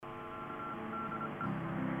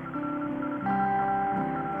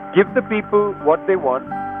Give the people what they want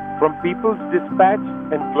from People's Dispatch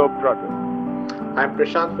and Globetrotter. I'm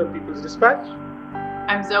Prashant from People's Dispatch.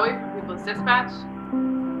 I'm Zoe from People's Dispatch.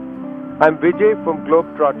 I'm Vijay from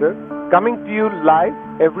Globetrotter, coming to you live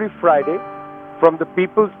every Friday from the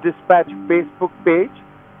People's Dispatch Facebook page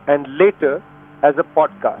and later as a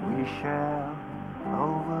podcast. We shall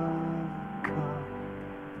overcome.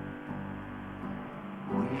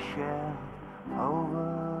 We shall overcome.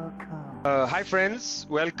 Hi friends,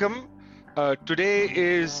 welcome. Today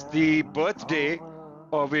is the birthday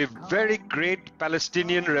of a very great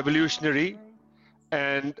Palestinian revolutionary,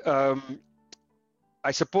 and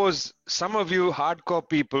I suppose some of you hardcore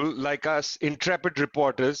people like us, intrepid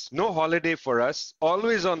reporters, no holiday for us,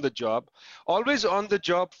 always on the job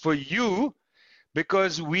for you,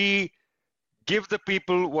 because we give the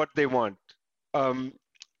people what they want.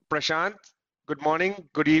 Prashant, good morning,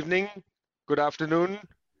 good evening, good afternoon.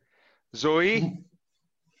 Zoe,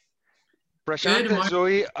 Prashant and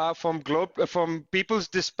Zoe are from People's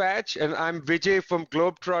Dispatch, and I'm Vijay from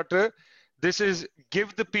Globetrotter. This is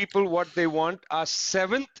Give the People What They Want, our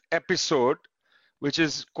 7th episode, which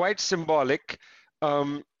is quite symbolic,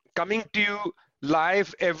 coming to you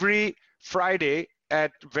live every Friday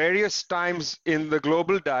at various times in the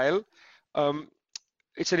global dial.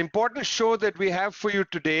 It's an important show that we have for you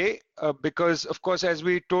today because, of course, as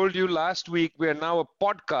we told you last week, we are now a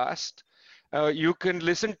podcast. You can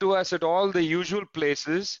listen to us at all the usual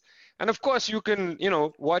places. And of course, you can,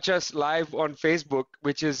 watch us live on Facebook,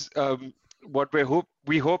 which is what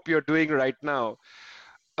we hope you're doing right now.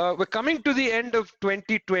 We're coming to the end of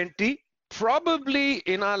 2020. Probably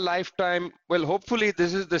in our lifetime, well, hopefully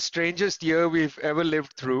this is the strangest year we've ever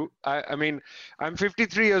lived through. I mean, I'm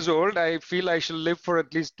 53 years old. I feel I shall live for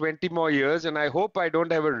at least 20 more years, and I hope I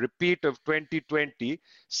don't have a repeat of 2020.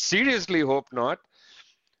 Seriously hope not.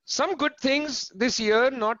 Some good things this year.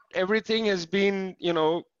 Not everything has been,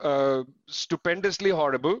 stupendously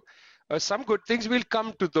horrible. Some good things, we'll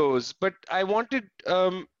come to those. But I wanted,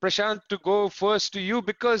 Prashant, to go first to you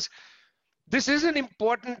because this is an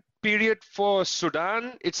important period for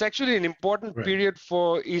Sudan. It's actually an important period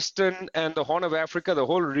for Eastern and the Horn of Africa, the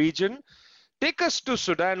whole region. Take us to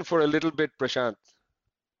Sudan for a little bit, Prashant.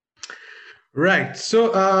 Right.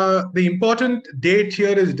 So the important date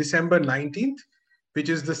here is December 19th, which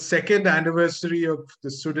is the second anniversary of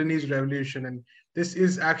the Sudanese revolution. And this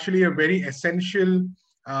is actually a very essential,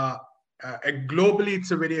 globally,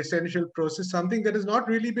 it's a very essential process, something that has not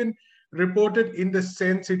really been reported in the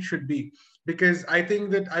sense it should be. Because I think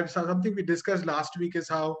that something we discussed last week is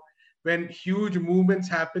how when huge movements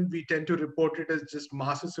happen, we tend to report it as just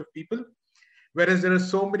masses of people. Whereas there are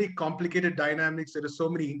so many complicated dynamics, there are so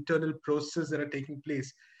many internal processes that are taking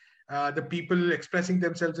place. The people expressing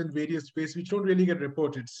themselves in various ways, which don't really get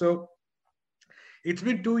reported. So it's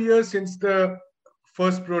been 2 years since the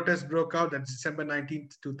first protest broke out. That's December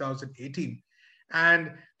 19th, 2018.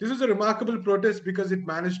 And this was a remarkable protest because it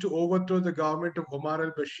managed to overthrow the government of Omar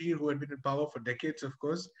al-Bashir, who had been in power for decades, of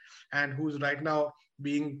course, and who's right now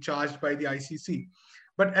being charged by the ICC.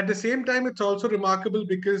 But at the same time, it's also remarkable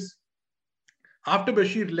because after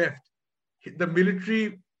Bashir left, the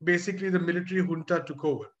military junta took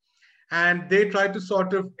over. And they tried to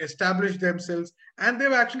sort of establish themselves, and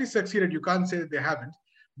they've actually succeeded. You can't say that they haven't.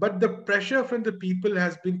 But the pressure from the people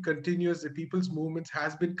has been continuous. The people's movements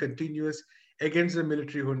has been continuous against the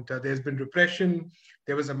military junta. There's been repression.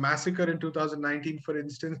 There was a massacre in 2019, for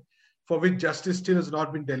instance, for which justice still has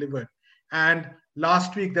not been delivered. And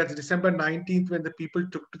last week, that's December 19th, when the people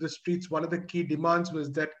took to the streets, one of the key demands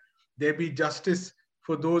was that there be justice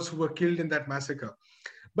for those who were killed in that massacre.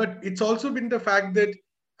 But it's also been the fact that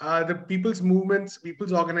the people's movements,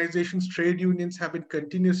 people's organizations, trade unions have been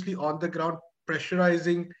continuously on the ground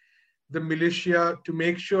pressurizing the militia to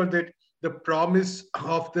make sure that the promise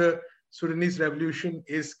of the Sudanese revolution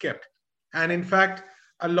is kept. And in fact,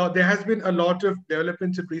 there has been a lot of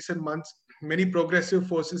developments in recent months, many progressive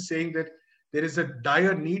forces saying that there is a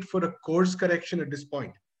dire need for a course correction at this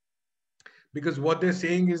point. Because what they're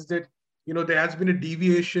saying is that, there has been a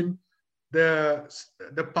deviation. The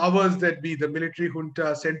powers that be, the military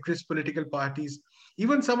junta, centrist political parties,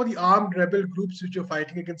 even some of the armed rebel groups which are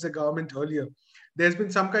fighting against the government earlier, there's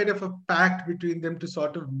been some kind of a pact between them to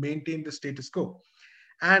sort of maintain the status quo.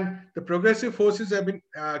 And the progressive forces have been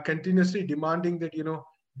continuously demanding that,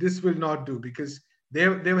 this will not do, because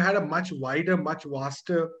they've had a much wider, much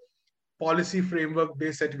vaster policy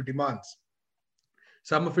framework-based set of demands.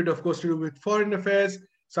 Some of it, of course, to do with foreign affairs,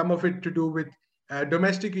 some of it to do with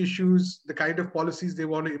domestic issues, the kind of policies they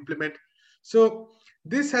want to implement. So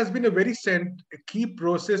this has been a very key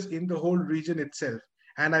process in the whole region itself.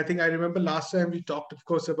 And I think I remember last time we talked, of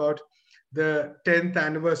course, about the 10th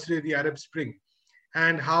anniversary of the Arab Spring,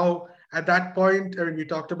 and how at that point, I mean, we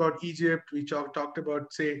talked about Egypt, we talked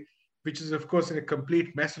about, say, which is, of course, in a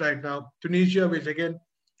complete mess right now, Tunisia, which again,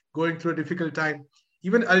 going through a difficult time,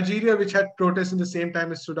 even Algeria, which had protests in the same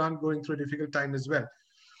time as Sudan, going through a difficult time as well.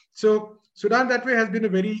 So Sudan that way has been a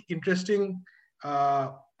very interesting,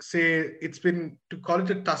 say, it's been, to call it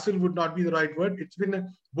a tussle would not be the right word. It's been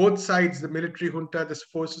both sides, the military junta, the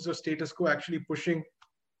forces of status quo actually pushing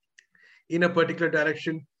in a particular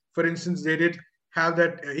direction. For instance, they did have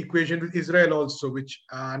that equation with Israel also, which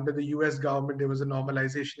under the US government, there was a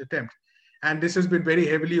normalization attempt. And this has been very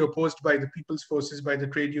heavily opposed by the people's forces, by the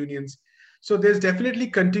trade unions. So there's definitely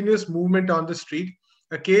continuous movement on the street,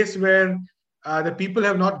 a case where the people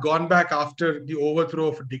have not gone back after the overthrow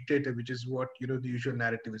of a dictator, which is what, the usual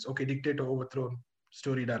narrative is. Okay, dictator overthrown,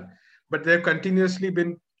 story done. But they've continuously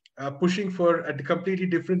been pushing for a completely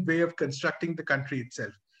different way of constructing the country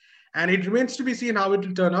itself. And it remains to be seen how it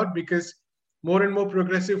will turn out, because more and more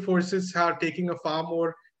progressive forces are taking a far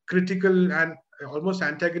more critical and almost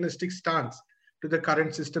antagonistic stance to the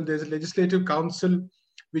current system. There's a legislative council,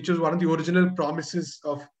 which was one of the original promises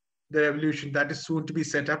of the revolution, that is soon to be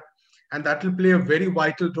set up. And that will play a very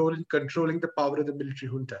vital role in controlling the power of the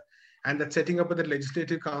military junta. And that setting up of the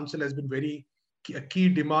legislative council has been a key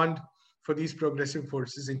demand for these progressive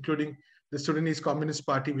forces, including the Sudanese Communist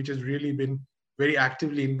Party, which has really been very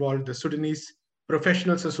actively involved, the Sudanese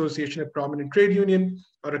Professionals Association, a prominent trade union,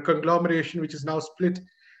 or a conglomeration which is now split,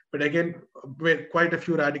 but again, with quite a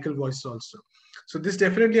few radical voices also. So this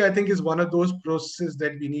definitely, I think, is one of those processes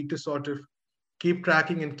that we need to sort of keep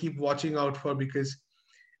tracking and keep watching out for, because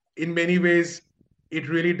in many ways, it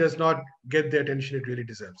really does not get the attention it really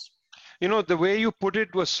deserves. The way you put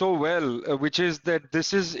it was so well, which is that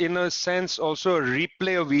this is in a sense also a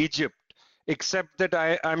replay of Egypt, except that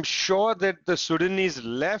I'm sure that the Sudanese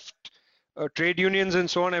left, trade unions and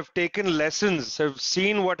so on, have taken lessons, have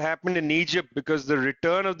seen what happened in Egypt, because the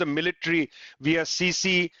return of the military via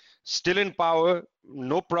Sisi, still in power,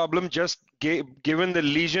 no problem, just given the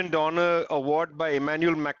Legion d'Honneur award by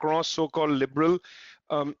Emmanuel Macron, so-called liberal.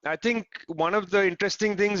 I think one of the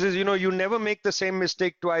interesting things is, you never make the same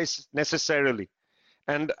mistake twice necessarily.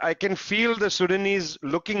 And I can feel the Sudanese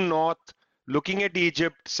looking north, looking at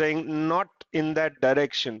Egypt, saying not in that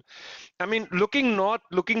direction. I mean, looking north,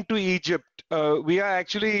 looking to Egypt, we are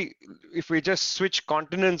actually, if we just switch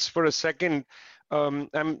continents for a second,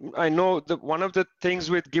 I know that one of the things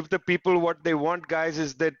with Give the People What They Want, guys,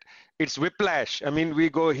 is that it's whiplash. I mean, we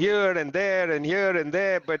go here and there and here and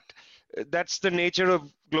there, but that's the nature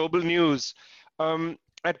of global news.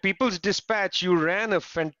 At People's Dispatch, you ran a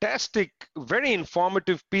fantastic, very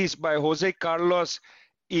informative piece by Jose Carlos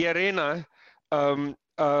Iarena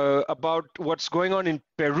about what's going on in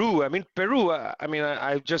Peru. I mean, Peru,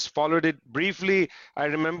 I just followed it briefly. I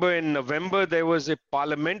remember in November, there was a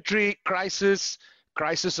parliamentary crisis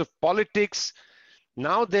of politics.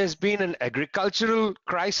 Now there's been an agricultural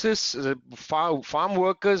crisis. Farm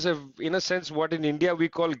workers have, in a sense, what in India we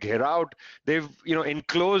call gheraut. They've,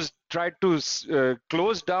 enclosed, tried to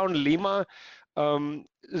close down Lima.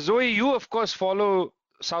 Zoe, you of course follow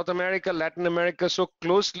South America, Latin America so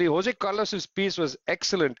closely. Jose Carlos's piece was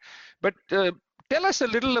excellent. But tell us a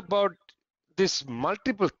little about this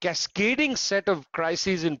multiple cascading set of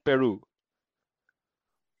crises in Peru.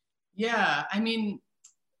 Yeah, I mean,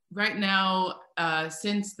 right now,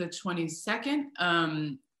 since the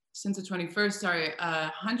 22nd, since the 21st, sorry,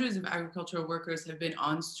 hundreds of agricultural workers have been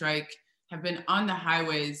on strike, have been on the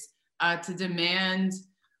highways to demand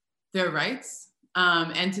their rights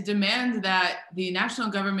and to demand that the national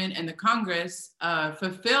government and the Congress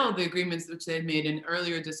fulfill the agreements which they had made in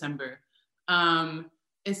earlier December.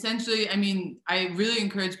 Essentially, I mean, I really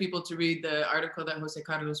encourage people to read the article that Jose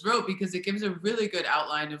Carlos wrote, because it gives a really good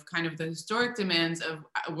outline of kind of the historic demands of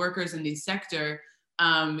workers in the sector.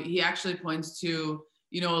 He actually points to,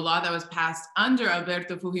 a law that was passed under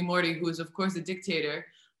Alberto Fujimori, who is of course a dictator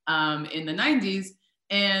in the 90s.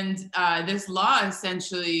 And this law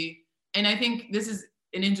essentially, and I think this is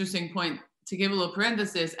an interesting point to give a little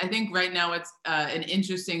parenthesis. I think right now it's an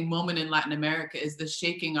interesting moment in Latin America is the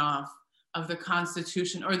shaking off of the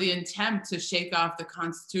Constitution, or the attempt to shake off the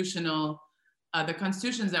constitutions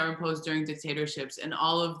that were imposed during dictatorships and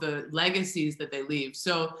all of the legacies that they leave.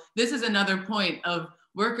 So this is another point of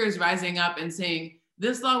workers rising up and saying,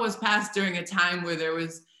 this law was passed during a time where there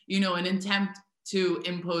was, an attempt to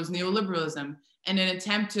impose neoliberalism and an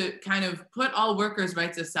attempt to kind of put all workers'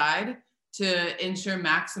 rights aside to ensure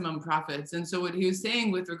maximum profits. And so what he was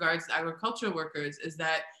saying with regards to agricultural workers is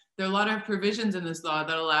that there are a lot of provisions in this law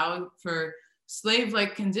that allow for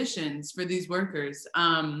slave-like conditions for these workers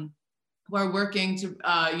who are working to,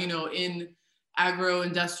 in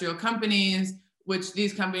agro-industrial companies, which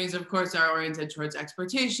these companies, of course, are oriented towards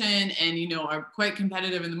exportation and, are quite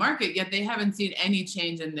competitive in the market, yet they haven't seen any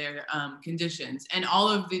change in their conditions. And all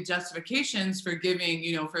of the justifications for giving,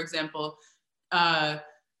 for example,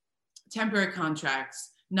 temporary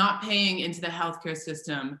contracts, not paying into the healthcare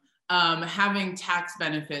system, having tax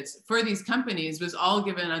benefits for these companies was all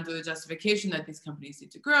given under the justification that these companies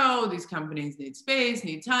need to grow, these companies need space,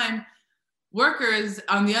 need time. Workers,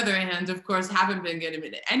 on the other hand, of course, haven't been getting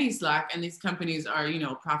any slack, and these companies are,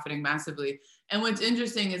 profiting massively. And what's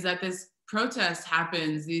interesting is that this protest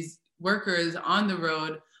happens, these workers on the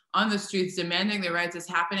road, on the streets, demanding their rights is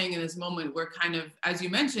happening in this moment where kind of, as you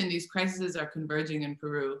mentioned, these crises are converging in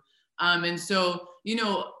Peru. And so,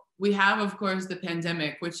 we have, of course, the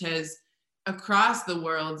pandemic, which has across the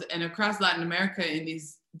world and across Latin America in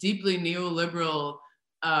these deeply neoliberal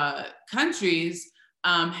countries,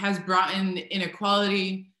 has brought in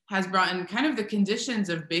inequality, has brought in kind of the conditions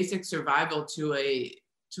of basic survival to a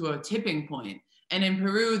tipping point. And in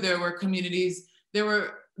Peru, there were communities, there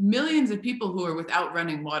were millions of people who were without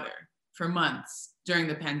running water for months during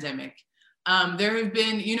the pandemic. There have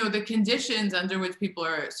been, the conditions under which people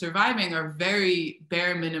are surviving are very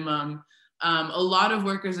bare minimum. A lot of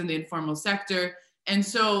workers in the informal sector. And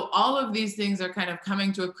so all of these things are kind of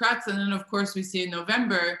coming to a crux. And then, of course, we see in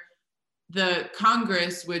November, the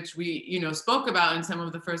Congress, which we, spoke about in some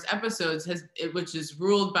of the first episodes, which is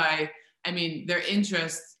ruled by, their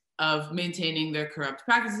interests of maintaining their corrupt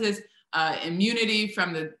practices, immunity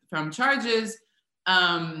from charges,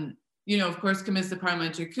 of course, commits the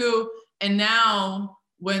parliamentary coup. And now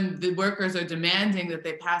when the workers are demanding that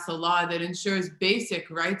they pass a law that ensures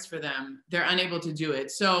basic rights for them, they're unable to do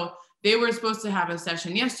it. So they were supposed to have a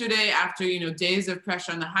session yesterday after, days of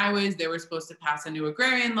pressure on the highways. They were supposed to pass a new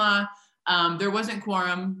agrarian law. There wasn't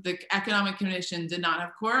quorum. The Economic Commission did not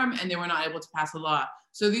have quorum, and they were not able to pass a law.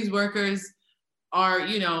 So these workers are,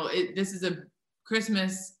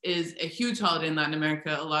 Christmas is a huge holiday in Latin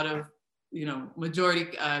America. A lot of, majority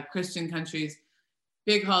Christian countries,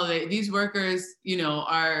 big holiday. These workers,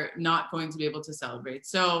 are not going to be able to celebrate.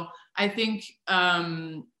 So I think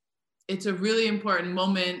it's a really important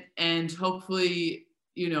moment, and hopefully,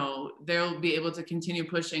 they'll be able to continue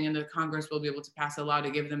pushing, and the Congress will be able to pass a law to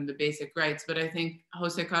give them the basic rights. But I think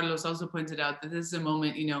Jose Carlos also pointed out that this is a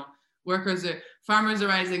moment, farmers are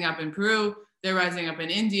rising up in Peru, they're rising up in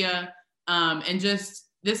India, and just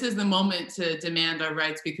this is the moment to demand our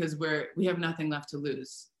rights because we have nothing left to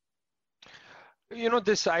lose.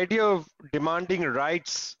 This idea of demanding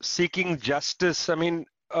rights, seeking justice.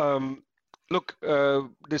 Look,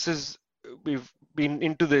 we've been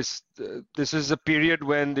into this. This is a period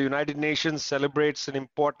when the United Nations celebrates an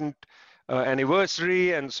important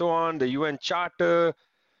anniversary and so on, the UN Charter.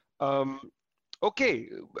 Okay,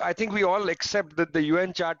 I think we all accept that the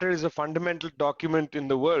UN Charter is a fundamental document in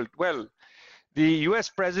the world. Well, the US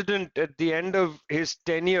president at the end of his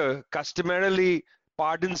tenure customarily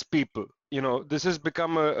pardons people. This has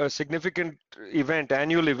become a significant event,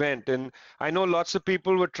 annual event. And I know lots of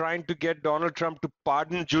people were trying to get Donald Trump to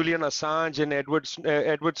pardon Julian Assange and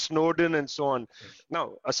Edward Snowden and so on.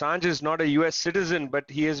 Now, Assange is not a US citizen, but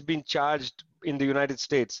he has been charged in the United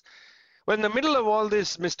States. Well, in the middle of all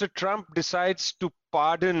this, Mr. Trump decides to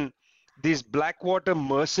pardon these Blackwater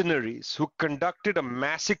mercenaries who conducted a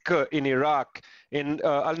massacre in Iraq in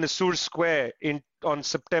Al-Nusur Square on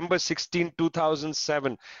September 16,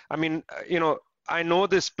 2007. I know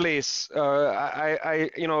this place. I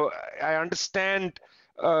understand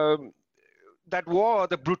that war,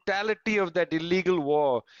 the brutality of that illegal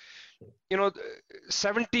war.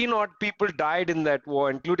 17 odd people died in that war,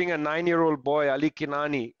 including a 9-year-old boy, Ali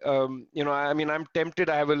Kinani. I'm tempted.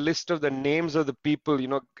 I have a list of the names of the people.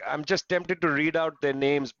 I'm just tempted to read out their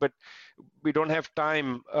names, but we don't have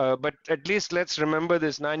time. But at least let's remember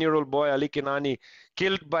this 9-year-old boy, Ali Kinani,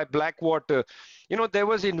 killed by Blackwater. There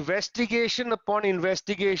was investigation upon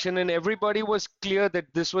investigation, and everybody was clear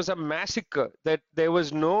that this was a massacre, that there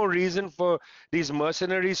was no reason for these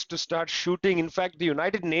mercenaries to start shooting. In fact, the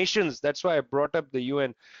United Nations, that's why I brought up the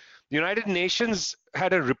UN, the United Nations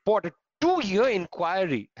had a report, a two-year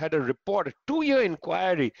inquiry,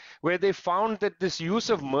 where they found that this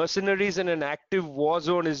use of mercenaries in an active war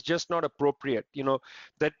zone is just not appropriate.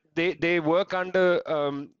 That they work under,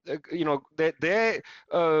 their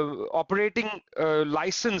operating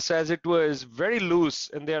license, as it were, is very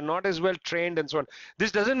loose, and they are not as well trained and so on.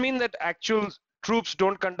 This doesn't mean that actual troops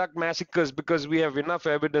don't conduct massacres because we have enough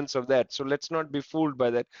evidence of that. So let's not be fooled by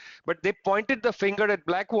that. But they pointed the finger at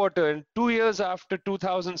Blackwater, and 2 years after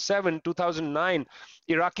 2007, 2009,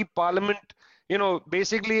 Iraqi parliament,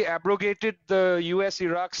 basically abrogated the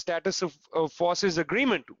US-Iraq status of forces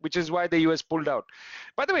agreement, which is why the US pulled out.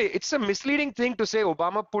 By the way, it's a misleading thing to say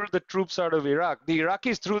Obama pulled the troops out of Iraq. The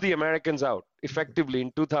Iraqis threw the Americans out effectively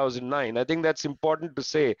in 2009. I think that's important to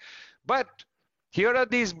say. But here are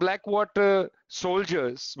these Blackwater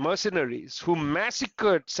soldiers, mercenaries, who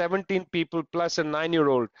massacred 17 people plus a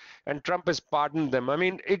 9-year-old, and Trump has pardoned them. I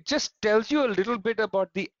mean, it just tells you a little bit about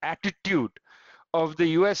the attitude of the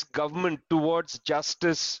US government towards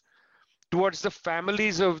justice, towards the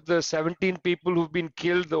families of the 17 people who've been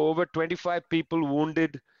killed, the over 25 people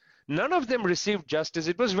wounded. None of them received justice.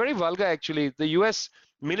 It was very vulgar, actually. The US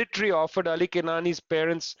military offered Ali Kenani's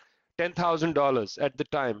parents $10,000 at the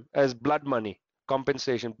time as blood money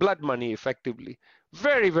compensation, blood money effectively.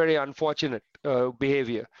 Very, very unfortunate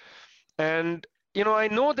behavior. And, I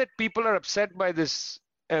know that people are upset by this,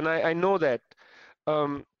 and I know that.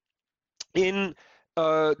 In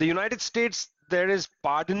the United States, there is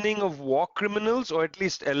pardoning of war criminals, or at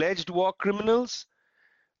least alleged war criminals.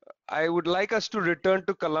 I would like us to return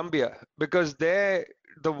to Colombia, because there,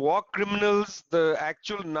 the war criminals, the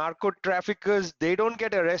actual narco traffickers, they don't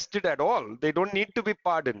get arrested at all. They don't need to be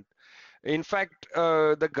pardoned. In fact,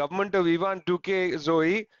 the government of Ivan Duque,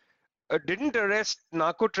 Zoe, didn't arrest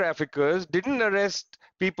narco traffickers, didn't arrest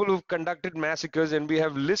people who've conducted massacres, and we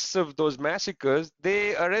have lists of those massacres.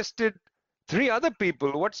 They arrested 3 other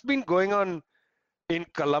people. What's been going on in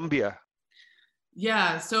Colombia?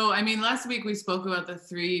 Yeah, so I mean, last week we spoke about the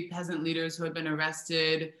 3 peasant leaders who had been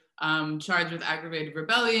arrested, charged with aggravated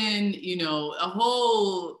rebellion. A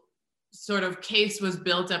whole sort of case was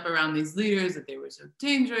built up around these leaders, that they were so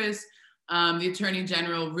dangerous. The attorney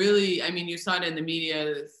general really, I mean, you saw it in the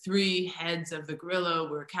media, 3 heads of the guerrilla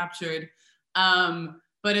were captured.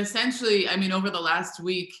 But essentially, I mean, over the last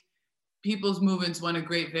week, people's movements won a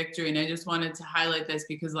great victory. And I just wanted to highlight this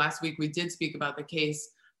because last week we did speak about the case.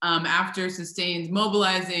 After sustained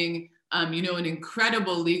mobilizing, an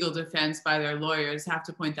incredible legal defense by their lawyers, have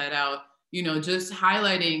to point that out, just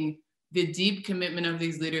highlighting the deep commitment of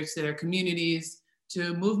these leaders to their communities,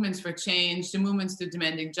 to movements for change, to movements to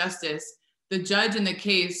demanding justice. The judge in the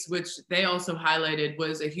case, which they also highlighted,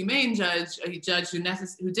 was a humane judge, a judge who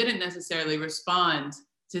didn't necessarily respond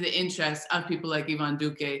to the interests of people like Ivan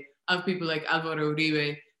Duque, of people like Alvaro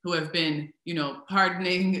Uribe, who have been,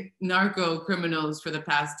 pardoning narco criminals for the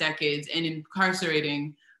past decades and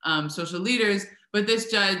incarcerating social leaders. But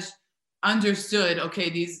this judge understood, okay,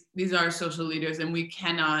 these are social leaders, and we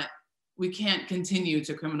can't continue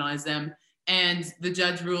to criminalize them. And the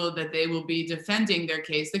judge ruled that they will be defending their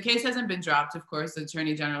case. The case hasn't been dropped, of course. The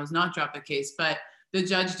attorney general has not dropped the case, but the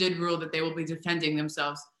judge did rule that they will be defending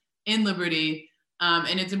themselves in liberty.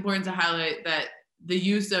 And it's important to highlight that the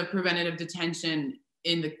use of preventative detention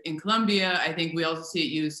in Colombia, I think we also see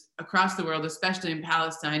it used across the world, especially in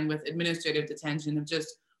Palestine, with administrative detention, of just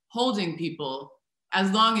holding people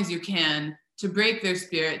as long as you can to break their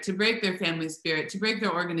spirit, to break their family spirit, to break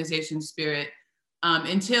their organization spirit,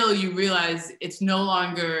 until you realize it's no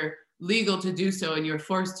longer legal to do so and you're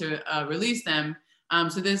forced to release them.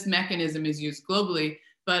 So this mechanism is used globally,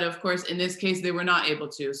 but of course, in this case, they were not able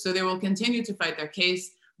to. So they will continue to fight their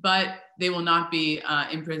case, but they will not be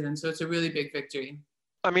in prison. So it's a really big victory.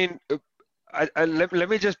 I mean, let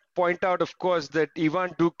me just point out, of course, that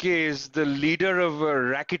Ivan Duque is the leader of a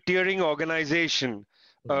racketeering organization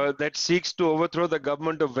that seeks to overthrow the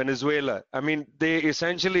government of Venezuela. I mean, they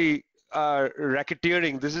essentially are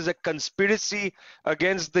racketeering. This is a conspiracy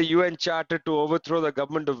against the UN Charter to overthrow the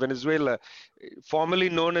government of Venezuela, formerly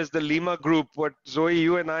known as the Lima Group. What Zoe,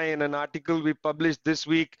 you and I, in an article we published this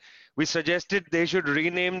week, we suggested they should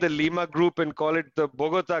rename the Lima Group and call it the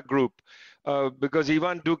Bogota Group, because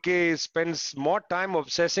Ivan Duque spends more time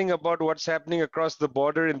obsessing about what's happening across the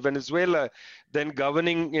border in Venezuela than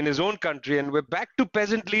governing in his own country. And we're back to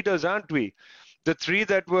peasant leaders, aren't we? The 3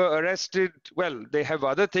 that were arrested, well, they have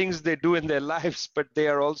other things they do in their lives, but they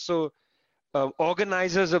are also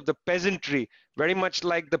organizers of the peasantry, very much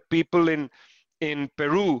like the people in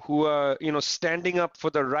Peru who are, standing up for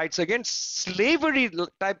the rights against slavery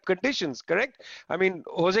type conditions, correct? I mean,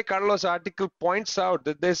 Jose Carlos' article points out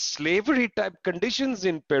that there's slavery type conditions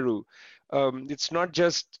in Peru. It's not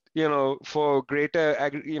just, for greater,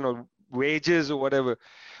 wages or whatever.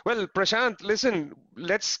 Well, Prashant, listen,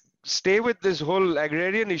 let's stay with this whole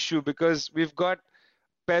agrarian issue, because we've got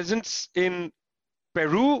peasants in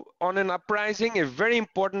Peru on an uprising, a very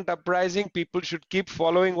important uprising. People should keep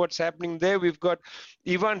following what's happening there. We've got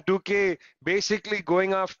Ivan Duque basically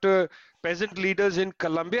going after peasant leaders in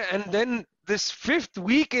Colombia. And then this fifth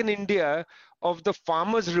week in India of the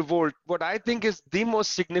farmers' revolt, what I think is the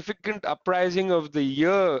most significant uprising of the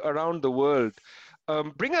year around the world.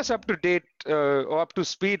 Bring us up to date or up to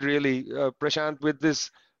speed, really, Prashant, with this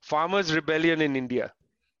farmers' rebellion in India.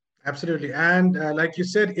 Absolutely. And like you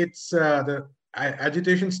said, it's the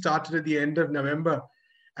agitation started at the end of November.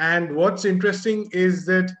 And what's interesting is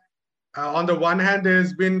that on the one hand,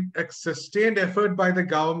 there's been a sustained effort by the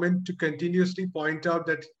government to continuously point out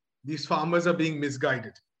that these farmers are being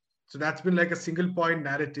misguided. So that's been like a single point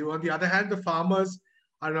narrative. On the other hand, the farmers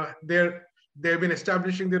are they've been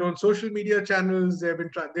establishing their own social media channels. They've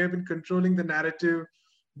been controlling the narrative.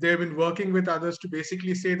 They've been working with others to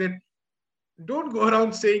basically say that don't go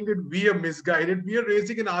around saying that we are misguided. We are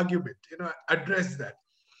raising an argument. Address that.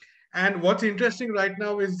 And what's interesting right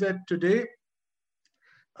now is that today,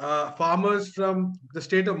 farmers from the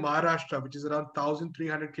state of Maharashtra, which is around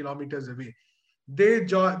 1,300 kilometers away, they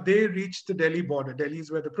reached the Delhi border. Delhi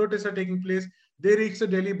is where the protests are taking place. They reached the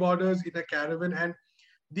Delhi borders in a caravan, and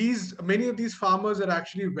many of these farmers are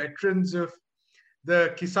actually veterans of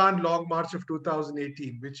the Kisan Long March of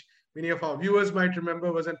 2018, which many of our viewers might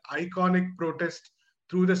remember was an iconic protest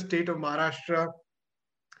through the state of Maharashtra.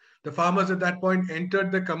 The farmers at that point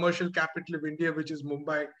entered the commercial capital of India, which is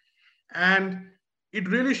Mumbai, and it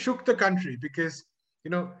really shook the country because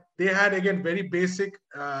they had, again, very basic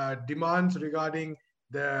demands regarding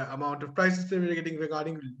the amount of prices they were getting,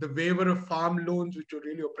 regarding the waiver of farm loans, which were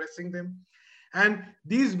really oppressing them. And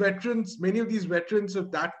many of these veterans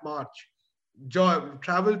of that march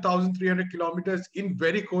traveled 1,300 kilometers in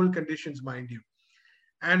very cold conditions, mind you,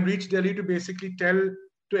 and reached Delhi to basically to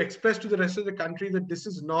express to the rest of the country that this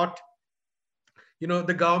is not,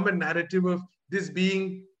 the government narrative of this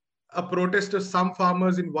being a protest of some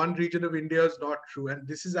farmers in one region of India is not true. And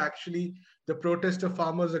this is actually the protest of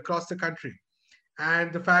farmers across the country.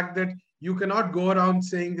 And the fact that you cannot go around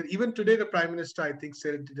saying that, even today, the Prime Minister, I think,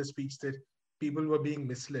 said in a speech that people were being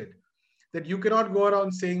misled, that you cannot go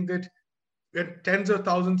around saying that when tens of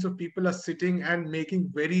thousands of people are sitting and making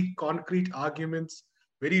very concrete arguments,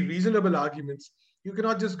 very reasonable arguments. You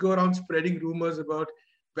cannot just go around spreading rumors about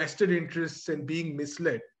vested interests and being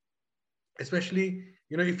misled. Especially,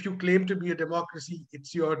 if you claim to be a democracy,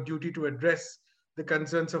 it's your duty to address the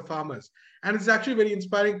concerns of farmers. And it's actually very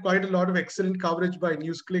inspiring. Quite a lot of excellent coverage by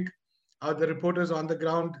NewsClick. The reporters on the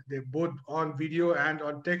ground, they're both on video and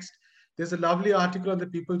on text. There's a lovely article on the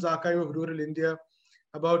People's Archive of Rural India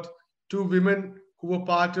about two women who were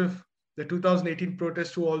part of the 2018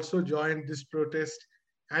 protest who also joined this protest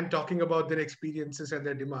and talking about their experiences and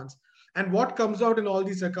their demands. And what comes out in all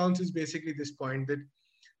these accounts is basically this point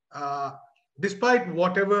that despite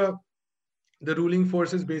whatever the ruling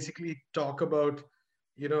forces basically talk about,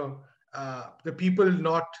 the people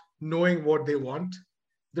not knowing what they want,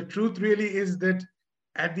 the truth really is that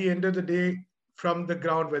at the end of the day, from the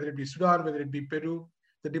ground, whether it be Sudan, whether it be Peru,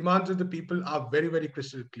 the demands of the people are very, very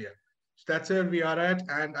crystal clear. So that's where we are at.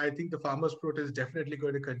 And I think the farmers' protest is definitely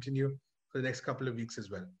going to continue for the next couple of weeks as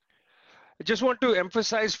well. I just want to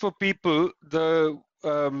emphasize for people, the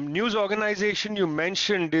news organization you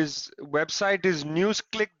mentioned website is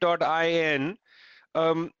newsclick.in.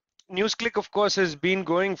 NewsClick, of course, has been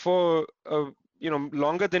going for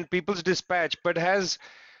longer than People's Dispatch, but has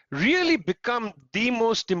really become the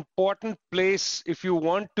most important place if you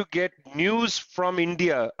want to get news from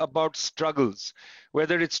India about struggles,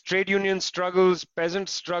 whether it's trade union struggles, peasant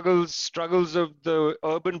struggles, struggles of the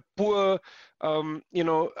urban poor.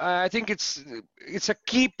 I think it's a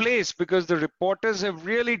key place because the reporters have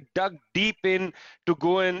really dug deep in to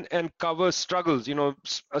go in and cover struggles.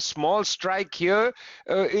 A small strike here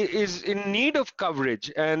is in need of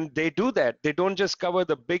coverage, and they do that. They don't just cover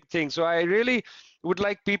the big things. So I really would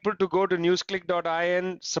like people to go to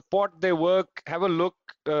newsclick.in, support their work, have a look,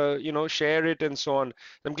 share it and so on.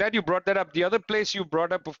 I'm glad you brought that up. The other place you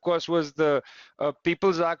brought up, of course, was the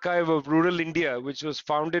People's Archive of Rural India, which was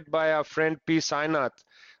founded by our friend P. Sainath,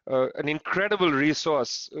 an incredible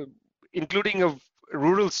resource, including of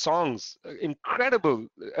rural songs, incredible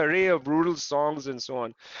array of rural songs and so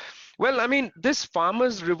on. Well, I mean, this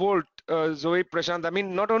farmers' revolt, Zoe, Prashant, I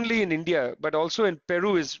mean, not only in India, but also in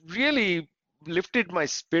Peru is really lifted my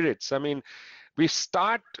spirits. I mean, we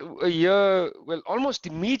start a year, well, almost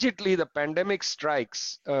immediately the pandemic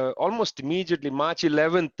strikes, almost immediately, March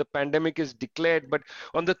 11th, the pandemic is declared, but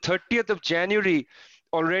on the 30th of January,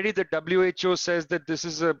 already the WHO says that this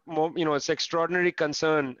is it's extraordinary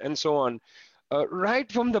concern and so on.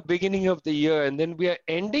 right from the beginning of the year. And then we are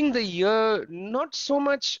ending the year not so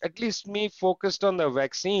much, at least me, focused on the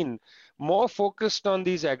vaccine, more focused on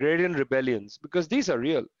these agrarian rebellions, because these are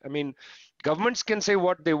real. I mean, governments can say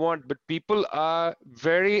what they want, but people are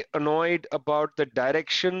very annoyed about the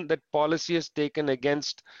direction that policy has taken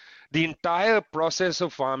against the entire process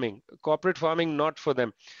of farming, corporate farming, not for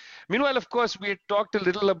them. Meanwhile, of course, we had talked a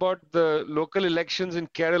little about the local elections in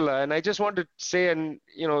Kerala, and I just want to say, and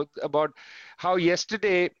about how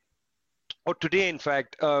yesterday or today, in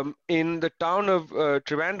fact, in the town of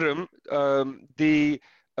Trivandrum, the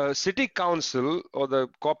city council or the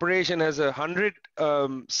corporation has 100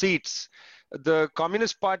 seats. The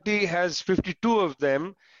Communist Party has 52 of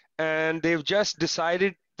them, and they've just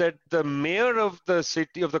decided that the mayor of the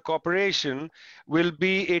city, of the corporation, will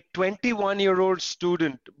be a 21-year-old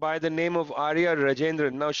student by the name of Arya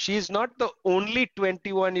Rajendran. Now, she's not the only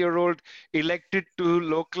 21-year-old elected to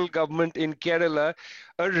local government in Kerala.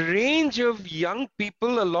 A range of young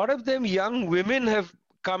people, a lot of them young women, have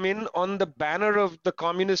come in on the banner of the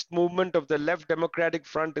communist movement, of the Left Democratic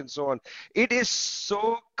Front, and so on. It is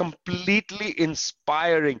so completely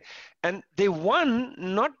inspiring. And they won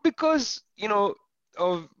not because,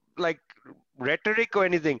 of like rhetoric or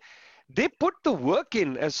anything. They put the work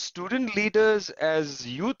in as student leaders, as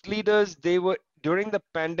youth leaders. They were, during the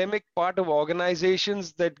pandemic, part of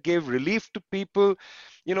organizations that gave relief to people.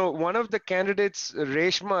 One of the candidates,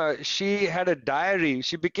 Reshma, she had a diary.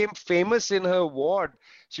 She became famous in her ward.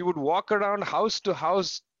 She would walk around house to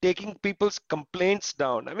house taking people's complaints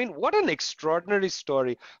down. I mean, what an extraordinary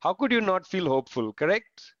story. How could you not feel hopeful,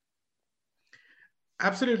 correct?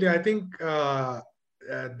 Absolutely. I think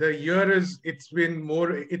the year it's been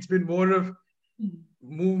more of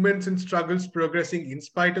movements and struggles progressing in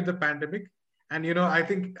spite of the pandemic. And I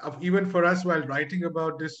think even for us, while writing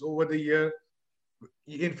about this over the year,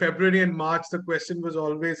 in February and March, the question was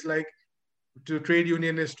always like, to trade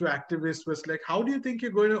unionists, to activists, was like, how do you think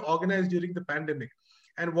you're going to organize during the pandemic?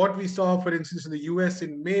 And what we saw, for instance, in the US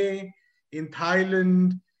in May, in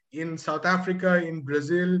Thailand, in South Africa, in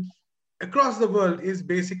Brazil, across the world, is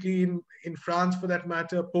basically in France, for that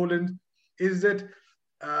matter, Poland, is that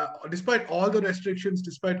despite all the restrictions,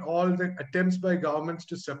 despite all the attempts by governments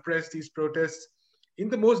to suppress these protests, in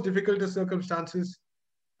the most difficult of circumstances,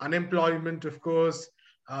 unemployment, of course,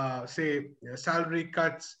 salary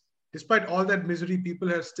cuts, despite all that misery, people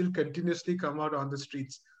have still continuously come out on the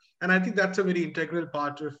streets. And I think that's a very integral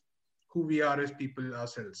part of who we are as people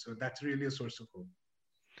ourselves. So that's really a source of hope.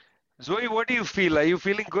 Zoe, what do you feel? Are you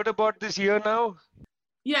feeling good about this year now?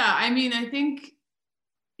 Yeah, I mean, I think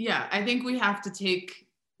we have to take,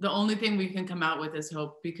 the only thing we can come out with is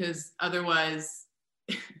hope, because otherwise,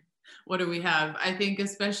 what do we have? I think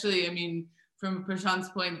especially, I mean, from Prashant's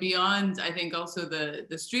point, beyond, I think also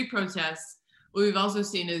the street protests, what we've also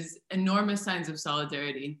seen is enormous signs of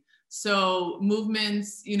solidarity. So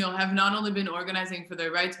movements, have not only been organizing for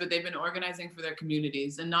their rights, but they've been organizing for their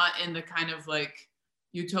communities, and not in the kind of like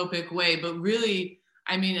utopic way, but really,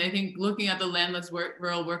 I mean, I think looking at the landless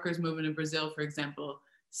rural workers movement in Brazil, for example,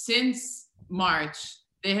 since March,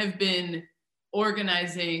 they have been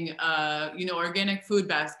organizing, organic food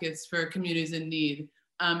baskets for communities in need,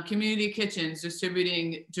 community kitchens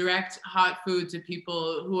distributing direct hot food to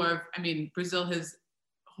people who are, I mean, Brazil has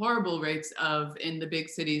horrible rates in the big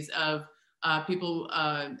cities of people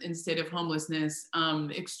in state of homelessness,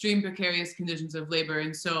 extreme precarious conditions of labor.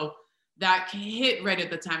 And so that hit right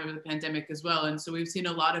at the time of the pandemic as well. And so we've seen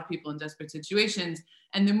a lot of people in desperate situations.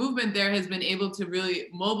 And the movement there has been able to really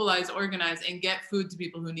mobilize, organize, and get food to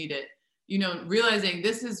people who need it. Realizing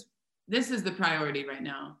this is the priority right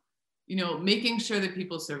now. Making sure that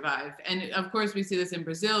people survive. And of course, we see this in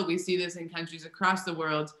Brazil. We see this in countries across the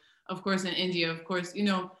world. Of course, in India, of course,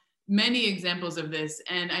 many examples of this.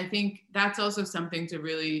 And I think that's also something to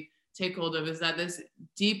really take hold of, is that this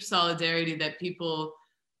deep solidarity that people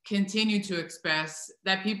continue to express,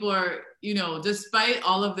 that people are, despite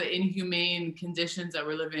all of the inhumane conditions that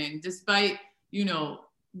we're living, despite,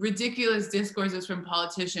 ridiculous discourses from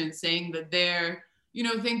politicians saying that they're,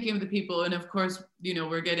 thinking of the people. And of course,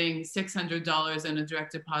 we're getting $600 in a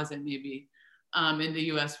direct deposit, maybe in the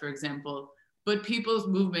US, for example. But people's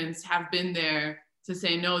movements have been there to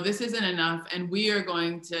say, no, this isn't enough. And we are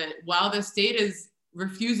going to, while the state is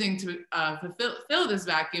refusing to fill this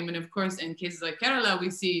vacuum. And of course, in cases like Kerala, we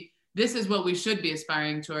see this is what we should be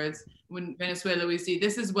aspiring towards. When Venezuela, we see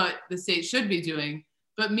this is what the state should be doing.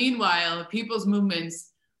 But meanwhile, people's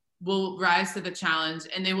movements will rise to the challenge,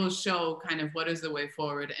 and they will show kind of what is the way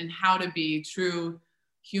forward and how to be true,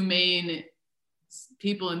 humane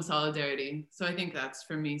people in solidarity. So I think that's,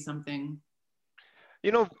 for me, something.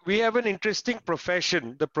 You know, we have an interesting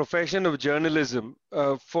profession, the profession of journalism.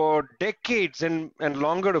 For decades and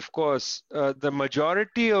longer, of course, the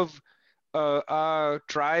majority of our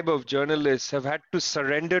tribe of journalists have had to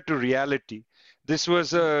surrender to reality. This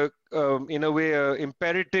was in a way, a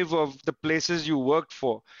imperative of the places you worked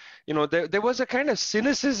for. You know, there was a kind of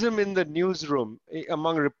cynicism in the newsroom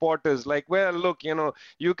among reporters, like, well, look, you know,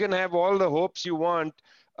 you can have all the hopes you want.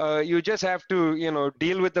 You just have to, you know,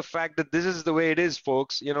 deal with the fact that this is the way it is,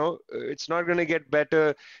 folks. You know, it's not going to get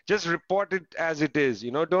better. Just report it as it is.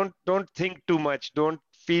 You know, don't think too much. Don't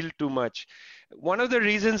feel too much. One of the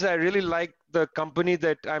reasons I really like the company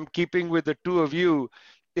that I'm keeping with the two of you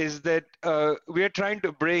is that we are trying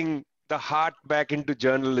to bring the heart back into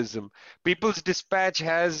journalism. People's Dispatch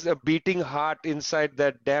has a beating heart inside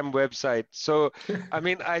that damn website. So, I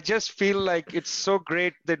mean, I just feel like it's so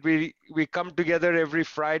great that we come together every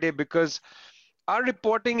Friday, because our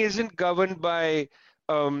reporting isn't governed by,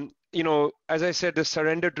 you know, as I said, the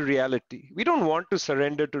surrender to reality. We don't want to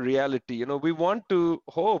surrender to reality. You know, we want to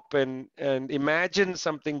hope and imagine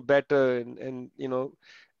something better, and you know,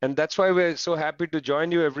 and that's why we're so happy to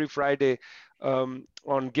join you every Friday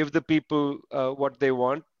on Give the People What They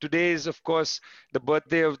Want. Today is, of course, the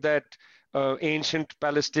birthday of that ancient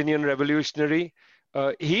Palestinian revolutionary.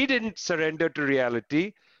 He didn't surrender to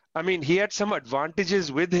reality. I mean, he had some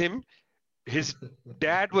advantages with him. His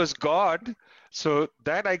dad was God, so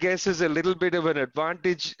that, I guess, is a little bit of an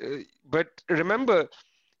advantage. But remember,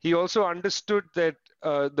 he also understood that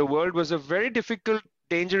the world was a very difficult,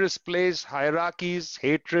 dangerous place, hierarchies,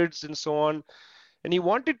 hatreds, and so on. And he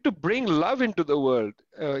wanted to bring love into the world.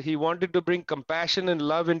 He wanted to bring compassion and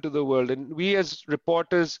love into the world. And we, as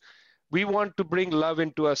reporters, we want to bring love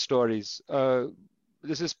into our stories.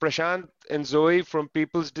 This is Prashant and Zoe from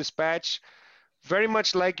People's Dispatch. Very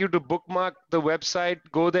much like you to bookmark the website,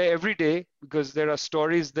 go there every day, because there are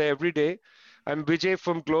stories there every day. I'm Vijay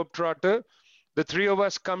from Globetrotter. The three of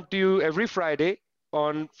us come to you every Friday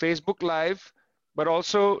on Facebook Live, but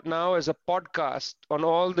also now as a podcast on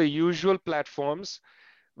all the usual platforms.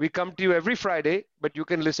 We come to you every Friday, but you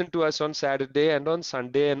can listen to us on Saturday and on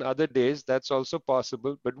Sunday and other days. That's also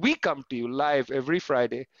possible. But we come to you live every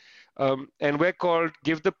Friday. And we're called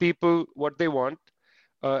Give the People What They Want.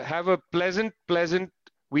 Have a pleasant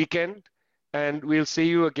weekend, and we'll see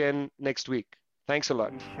you again next week. Thanks a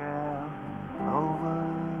lot. We shall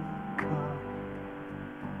overcome.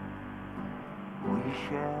 We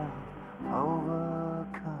shall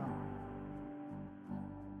overcome.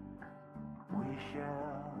 We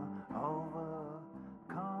shall